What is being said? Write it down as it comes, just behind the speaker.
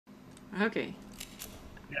Okay.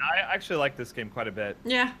 Yeah, I actually like this game quite a bit.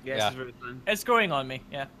 Yeah. Yeah, it's really fun. It's growing on me.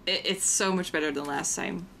 Yeah. It's so much better than last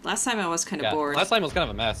time. Last time I was kind of bored. Last time was kind of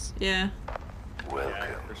a mess. Yeah.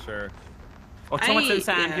 Yeah, for sure. Well, Thomas and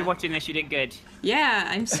Sam, yeah. if you're watching this, you did good. Yeah,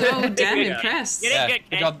 I'm so damn impressed. You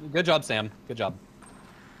did Good job, Sam. Good job.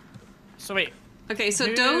 So wait, Okay,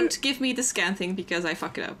 so don't give me the scan thing because I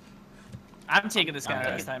fuck it up. I'm taking the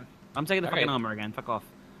scanner this time. I'm taking the Alright. fucking armor again. Fuck off.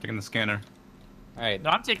 Taking the scanner. All right. No,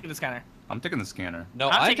 I'm taking the scanner. I'm taking the scanner. No,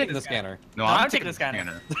 I'm I'm taking taking the the scanner. No, I'm I'm taking taking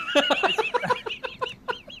the the scanner.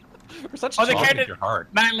 We're such Oh, the children. counter- Your heart.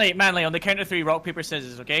 Manly, on the count of 3, rock, paper,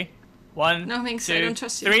 scissors, okay? 1, No, Minx, 2, I don't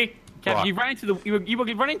trust you. 3. Kevin, you ran into the. You were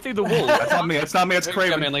running through the wall. That's not me. That's not me. It's There you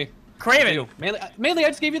go, Craven. Manly. Craven! Manly, I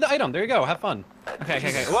just gave you the item. There you go. Have fun. Okay.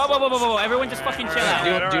 Whoa. Everyone just fucking chill out. Do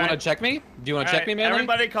you Alright. want to check me? Do you want to check me, Manly?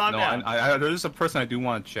 Everybody calm No, down. there's a person I do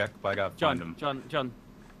want to check, but I gotta find him. John.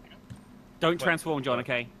 Don't transform, John,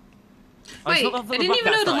 okay? Wait, thought I the didn't bug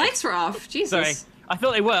even know the started. lights were off. Jesus. Sorry. I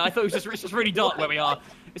thought they were. I thought it's just really dark where we are.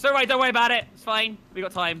 It's alright, don't worry about it. It's fine. We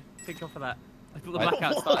got time. Thank God for that. I thought the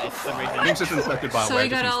blackout started for some reason. Mix is inspected by the So way. you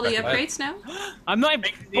got just all the inspected. upgrades now? I'm not in.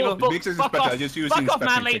 Mix is Fuck inspected. off. I just used the Fuck off,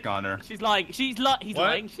 inspection Manly. kick on her. She's lying. He's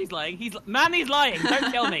lying. She's lying. Manly's lying. Don't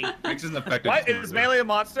kill me. Mix is infected. What? Is Melee a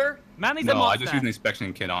monster? Manly's a No, I monster. just used an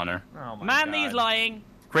inspection kit on her. Oh my Manly's god. lying.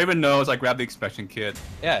 Craven knows I grabbed the inspection kit.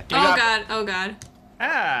 Yeah. Oh god, oh god.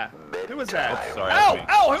 Ah, who was that? Oops, sorry, that's me.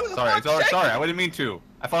 Who the Sorry, fuck sorry. I didn't mean to.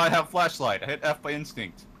 I thought I'd have a flashlight. I hit F by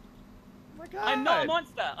instinct. Oh my god. I'm not a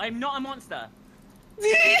monster. I'm not a monster.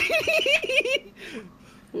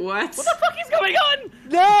 What? What the fuck is going on?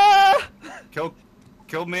 No!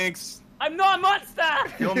 Kill Minx. I'm not a monster.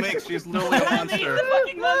 Kill Minx. She's literally a Manly's monster. the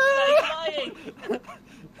fucking monster. He's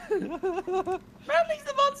lying. Manly's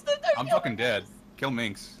the monster. Don't I'm kill fucking me. dead. Kill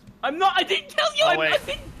Minx. I'm not. I didn't kill you. Oh, wait.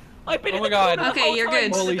 I've been Oh in my the God. corner the Okay, whole you're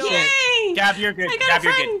time. good. Holy shit. Yay! Gab, you're good. I got Gab, a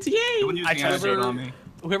you're friend! good. Yay! Someone use I the trust antidote you. on me.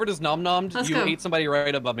 Whoever does nom-nommed, Let's you go. ate somebody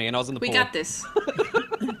right above me, and I was in the We pool. got this.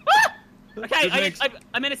 Okay, Minx.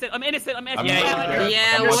 I'm innocent. I'm innocent. Yeah,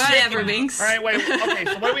 Yeah, I'm just whatever, Minx. All right, wait. Okay,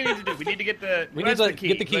 so what do we need to do? We need to get the. We who need has to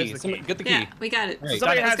get the Who has key. the Somebody- Get the key. Yeah, we got it. Right.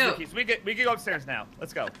 Somebody Let's has go. the keys. We can go upstairs now.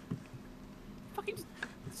 Let's go. Fucking.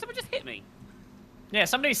 Someone just hit me. Yeah,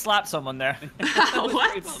 somebody slapped someone there.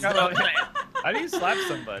 What? How do you slap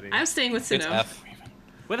somebody? I'm staying with It's Suno. F.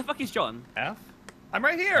 Where the fuck is John? F? I'm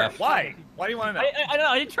right here. F. Why? Why do you want to know? I don't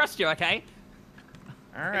know. I didn't trust you. Okay.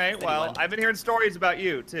 All right. Anyone. Well, I've been hearing stories about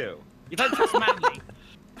you too. You don't trust Manly.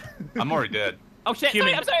 I'm already dead. Oh shit!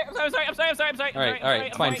 Human. I'm sorry. All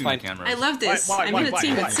right, fine, Two fine. cameras. I love this. Why, I'm in a why,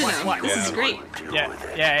 team why, with why, Suno. why? This is Yeah. great.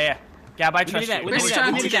 Yeah. Gab, I We're trust nearly there. you. We're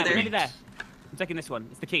strong together. We're nearly there. I'm taking this one.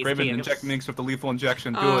 It's the key. It's Craven, the key. inject Minx with the lethal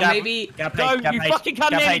injection. Do Oh, it. maybe. Gab, Go! Gab, You Gab, fucking come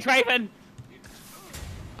Gab, near me, Gab. Craven.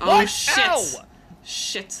 Oh What? shit! Ow!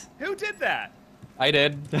 Shit. Who did that? I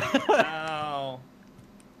did. Oh.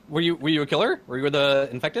 Were you a killer? Were you the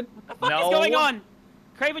infected? What the fuck No. is going on?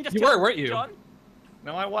 Craven just You killed were, weren't you? John?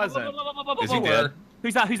 No, I wasn't. Is he dead?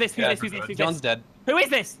 Who's that? Who's this? Who's Yeah, this? Who's this? Who's John's this? dead. Who is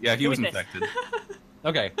this? Yeah, he Who was is this? infected.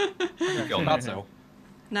 Okay. You killed Not him. so.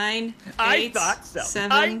 9, I 8, thought so.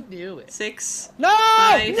 7, I knew it. 6, No! 5,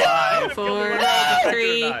 I 4, don't know if it's infected or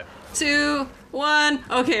 3, not. 2, 1.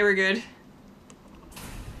 Okay, we're good.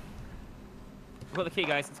 I've got the key,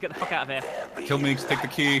 guys. Let's get the fuck out of here. Kill Minx, take the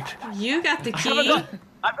key. You got the Oh my key. God.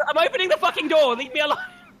 I'm opening the fucking door. Leave me alone.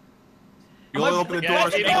 You only open the Yeah,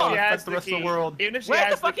 door so even you if don't she has affect the rest of the world. Even if she Where's has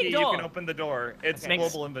the the fucking key, door? you can open the door. It's Okay.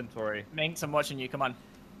 global inventory. Minx, I'm watching you. Come on.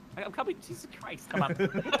 I'm coming. Jesus Christ. Come on.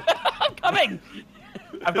 I'm coming.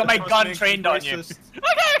 I've got my Trust gun Minx, trained on you. racist.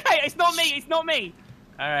 Okay. It's not me. It's not me.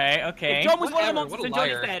 All right. Okay. If John was one of the Whatever, monsters what a and John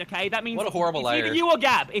is liar. dead, okay? That means What a horrible it's liar. either you or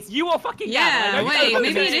Gab. It's you or fucking Gab. Yeah, I don't wait, know.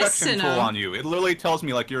 maybe it is Inspection tool Suno. on you. It literally tells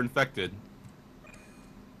me like you're infected.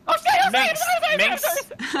 Oh shit! I'm sorry, Minx,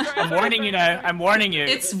 I'm sorry, Minx. I'm warning you now. I'm warning you.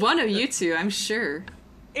 It's one of you two, I'm sure.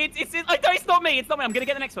 It's not me. It's not me. I'm gonna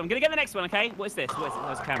get the next one. I'm gonna get the next one. Okay. What is this? What is it?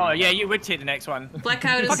 Where's the camera? Oh yeah, you would take the next one.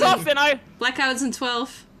 Blackout is Fuck off, in, Sinno. Blackout's in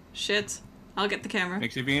 12. Shit. I'll get the camera.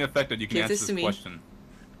 Makes you being affected, you can Give answer this this to me. question.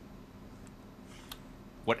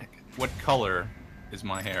 What color is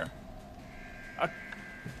my hair?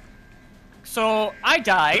 So I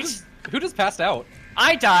died. Who just passed out?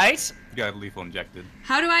 I died. You got lethal injected.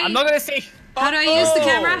 How do I I'm not gonna say. How do I use the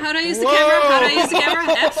camera? How do I use the camera? How do I use the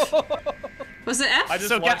camera? F? Was it F? I just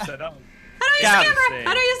So watched Ga- it. Oh. How do I use Gab. the camera?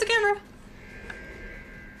 How do I use the camera?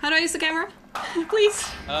 How do I use the camera? Please.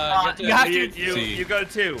 You have to. You go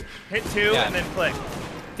to 2. Hit 2 Yeah. and then click.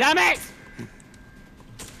 Damn it!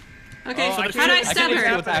 Okay, Oh, how I do I can't- I stun can't even see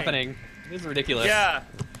her? what's happening. This is ridiculous. Yeah.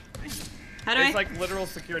 How do I? It's like literal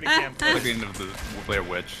security Ah, cam. ah. Like the end of the Blair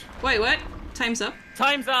Witch. Wait, what? Time's up.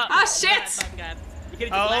 Time's up. Ah, shit! You could have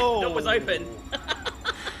just left. The door was open.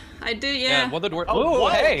 I do, Yeah, yeah. what the door? Oh, Oh,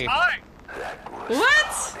 hey! Time.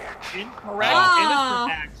 What? Incorrect. Oh.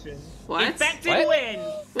 Innocent action. What? Infected What?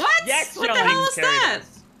 wins. What? Yes, what the Johnny hell is that?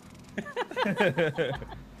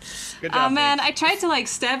 Good Oh job, man, Minx. I tried to like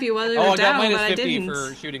stab you while you Oh, were I got down, minus but I 50 didn't.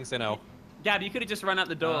 for shooting Sinnoh. Gab, you could have just run out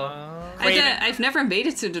the door. I've never made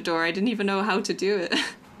it to the door. I didn't even know how to do it.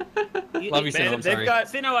 Love you, Sinnoh, I'm They've sorry. got.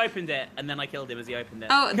 Sinnoh opened it, and then I killed him as he opened it.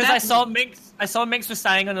 Oh, Because that... I saw Minx was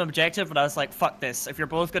standing on an objective, and I was like, "Fuck this! If you're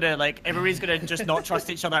both gonna like, everybody's gonna just not trust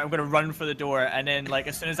each other, I'm gonna run for the door." And then like,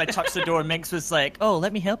 as soon as I touched the door, Minx was like, "Oh,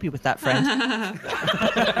 let me help you with that, friend."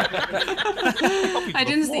 I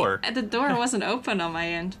didn't see Before. the door wasn't open on my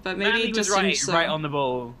end, but maybe Manly it just was right, seemed so. right on the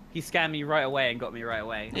ball. He scanned me right away and got me right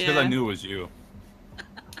away. Because Yeah. I knew it was you.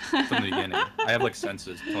 From the beginning. I have like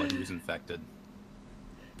senses to tell who's infected.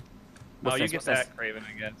 Oh, you What's get this? that, Craven,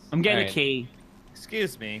 I guess. I'm getting Alright. a key.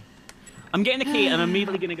 Excuse me. I'm getting the key, and I'm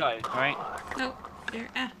immediately gonna go. All right. No, there.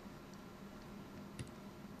 Ah.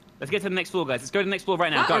 Let's get to the next floor, guys. Let's go to the next floor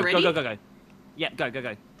right now. What, Go, already? go, go, go, go. Yeah, go, go,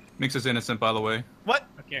 go. Minx is innocent, by the way. What?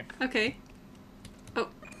 Okay. Okay. Oh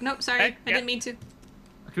no, sorry, Hey, I yeah. didn't mean to. Can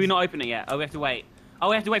we not open it yet? Oh, we have to wait. Oh,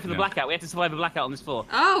 we have to wait for the Yeah. blackout. We have to survive a blackout on this floor.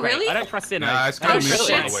 Oh, Great. really? I don't trust Sinnoh. Nah, I Oh, scanned Minx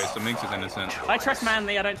shit. by the way, so Minx is innocent. I trust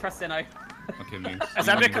Manly. I don't trust Sinnoh. Okay, Minx. Is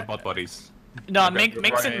that We're because- butt buddies. No, Okay,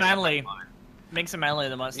 Minx and right. Manly. Minx and Manly are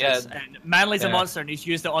the monsters. Yeah. And Manly's a Yeah. monster, and he's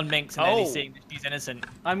used it on Minx, and then he's Oh. saying that she's innocent.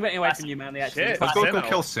 I'm getting away from you, Manly. Actually. Shit. Let's go Sinnoh.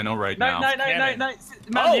 kill Sinnoh right No, now. no, no, no, Damn no. it.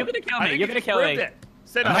 Manly, you're gonna kill I me. think You're you gonna kill proved me. it.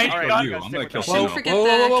 Sit I'm up. not All gonna right, kill you. gotta I'm stick gonna with kill that. Don't Sinnoh. forget Whoa, the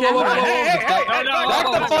whoa, whoa, whoa, camera. whoa, whoa, Hey, hey, hey, Back no,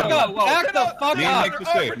 no, the no, fuck no, up! no, Back the no. fuck Me and up! Minx are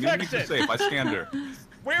safe. Me and Minx are Protection. safe. I scanned her.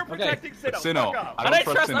 We're protecting Sinnoh. Sinnoh. Fuck off. I I don't don't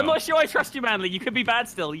trust trust. I'm Sinnoh. not sure I trust you, Manly. You could be bad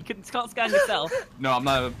still. You can't scan yourself. No, I'm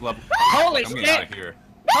not a level. Holy I'm getting out shit! of here.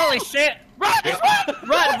 Holy shit! Run!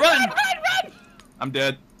 Run! I'm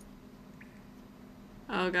dead.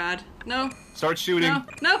 Oh god. No. Start shooting. No.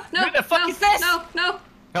 No. No. What the fuck no, is this? No. No.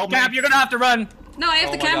 Help me. Gab, you're gonna have to run. No. I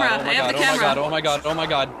have the camera. I have the camera. Oh my god, oh my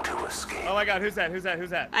god. Oh my god, who's that? Who's that? Who's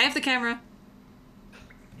that? I have the camera.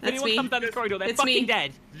 If That's anyone me. comes down this corridor, they're It's fucking me.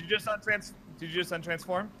 dead. Did you just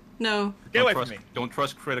untransform? No. Get away Don't from trust, me. don't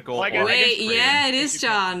trust critical. Oh, I get- or Wait. Craven. Yeah, it is I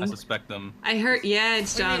John. suspect them. I heard. Yeah,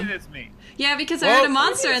 it's What do you mean John. it's me? Yeah, because I Whoa, heard a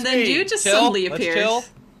monster and then it's me. you just Chill, suddenly let's appeared. chill.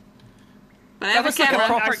 But I have a was like a camera.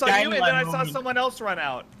 proper- I saw you and then I gangland saw moment. someone else run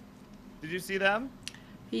out. Did you see them?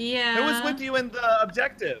 Yeah. Who was with you in the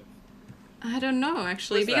objective? I don't know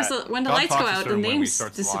actually, Who's because that? when the God lights go talks a out, the certain way when he names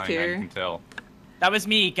starts lying, I disappear. can tell. That was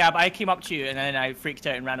me, Gab. I came up to you, and then I freaked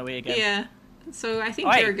out and ran away again. Yeah. So I think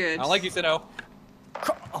Oi. you're good. I like you, Sinnoh.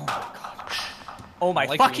 Oh my god. Oh my I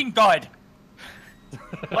like fucking god.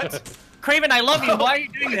 What? Craven, I love you. Why are you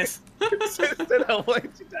doing this? Sinnoh, why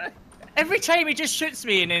did you die? Every time he just shoots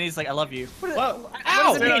me, and then he's like, "I love you." Well,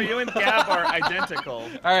 Ow! Sinnoh, you and Gab are identical.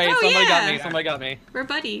 Alright, Oh, somebody got yeah. me, somebody got me. We're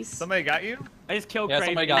buddies. Somebody got you? I just killed Yeah, Craven.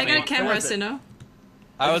 somebody got I got a me. camera, was it? Sinnoh.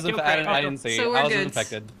 I was Still I didn't see. So we're I was good.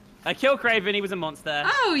 infected. I killed Craven. He was a monster.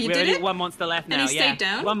 Oh, you we did only it? one monster left And now. he yeah. stayed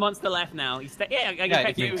down? One monster left now. He stayed. Yeah, I Yeah,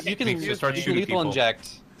 infected you you. can You start you can shooting lethal people.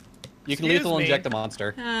 inject. You can Excuse lethal me. inject a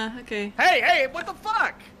monster. Okay. Hey, hey, what the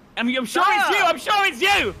fuck? I'm sure it's you. I'm sure it's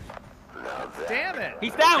you. Damn it.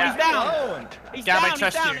 He's down. Yeah. He's down. Alone. He's Gab, I down.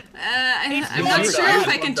 trust he's down. you. I'm He's not dead. sure if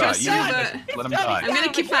I can Let him die. trust you, You but just let him He's die. I'm gonna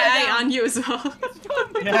down. keep He's my eye down. on you as well.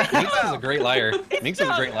 Minx is a great liar. Minx is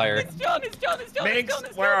a great liar. It's John. It's John. It's John. it's Minx, John,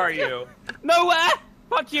 it's where John, are it's John. you? Nowhere.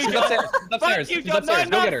 Fuck you, She's John. upstairs. She's upstairs. Fuck you, She's John. upstairs.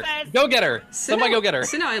 No, Go get her. upstairs. Go get her. Somebody go get her.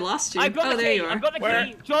 Sinnoh, I lost you. I've got Oh, the there key. you are. I've got the Where?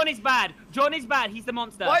 key. John is bad. John is bad. He's the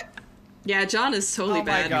monster. What? Yeah, John is totally Oh my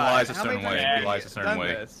bad. god. lies a How many certain way. times have He lies a you certain done way.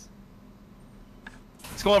 this?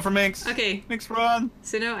 Let's go on for Minx. Okay, Minx, run.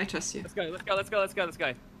 Sinnoh, I trust you. Let's go. Let's go. Let's go. Let's go. Let's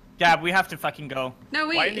go. Gab, we have to fucking go. No,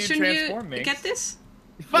 Why wait, didn't you shouldn't transform you me? get this?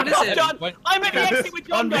 Fuck is off, it? John. What? I'm at the exit with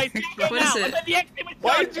John, guys. Get What now. is it? I'm at the exit with John.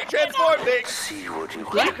 Why did you transform, Minx? Black You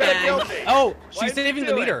could have bag. killed me. Oh, Why she's did you saving do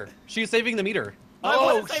the it? meter. She's saving the meter. I Oh,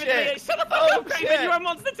 wasn't saving shit. the Shut the fuck Oh, up, Craven. shit. You're a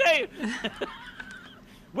monster too.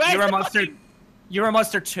 Where's You're a the monster. fucking- You're a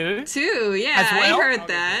monster too. Two, yeah, As well? I heard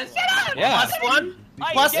that. Shut up. Yeah. Plus one.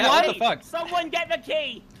 Hey, Plus get Yeah, the what one. the fuck? Someone get the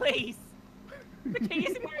key, please. The key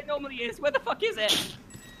isn't where it normally is. Where the fuck is it?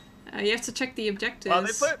 You have to check the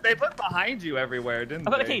objectives. Well, they put behind you everywhere, didn't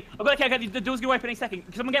I've got the they? key. I've got the key. Okay, the door's gonna open any second.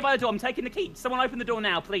 Someone get by the door. I'm taking the key. Someone open the door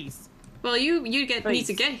now, please. Well, you need Please.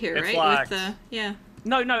 to get here, It's right? locked. With the yeah.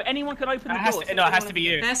 No, anyone can open the door. No, it has to be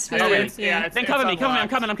you. It has to be Oh, you, it's- yeah. it's- Then it's cover me. Cover me. I'm unlocked.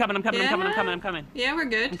 coming. I'm coming. I'm coming. I'm coming. I'm coming. I'm coming. Yeah, we're I'm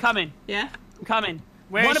good. coming. Yeah. I'm coming.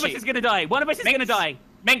 Where One is of us she? is gonna die. One of us is Minx. gonna die.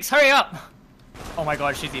 Minx, hurry up! Oh my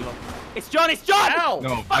god, she's evil. It's John. It's John. Ow!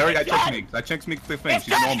 No, I already Fucking checked God. Minx. I checked Minx the thing. It's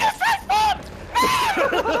She's John. normal. It's transformed.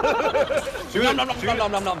 Shoot Nom it. nom nom Shoot nom it.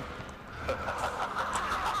 nom nom nom.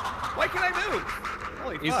 Why can I move?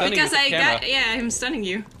 Holy He's fuck. stunning Because you with I the camera. got, yeah, I'm stunning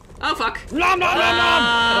you. Oh fuck. Nom nom nom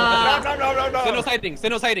nom. No. Sinnoh's hiding.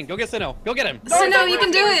 Sinnoh's hiding. Go get Sinnoh. Go get him. So no, you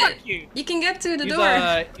can do Fuck it. you. You can get to the He's door.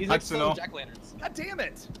 he's Hi, like selling Sinnoh. jack-lanterns. God damn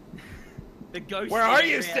it. The ghost. Where are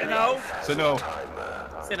you, area. Sinnoh? So no.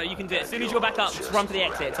 Sinnoh, you can do it. As soon as you go back up, just run for the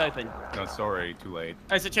exit. It's open. No, sorry. Too late.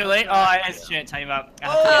 Oh, is it too late? Oh, it's shit. Time up. I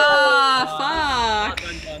have to Oh,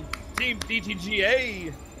 fuck. Done. Team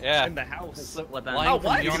DTGA Yeah. in the house. Well done. Lying Oh, from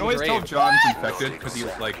what? beyond You can the always tell grave. John's infected because he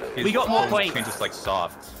like his We got more tone points. changes like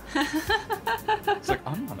soft. It's like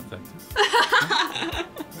I'm not infected.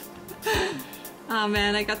 Oh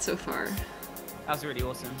man, I got so far. That was really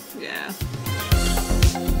awesome. Yeah.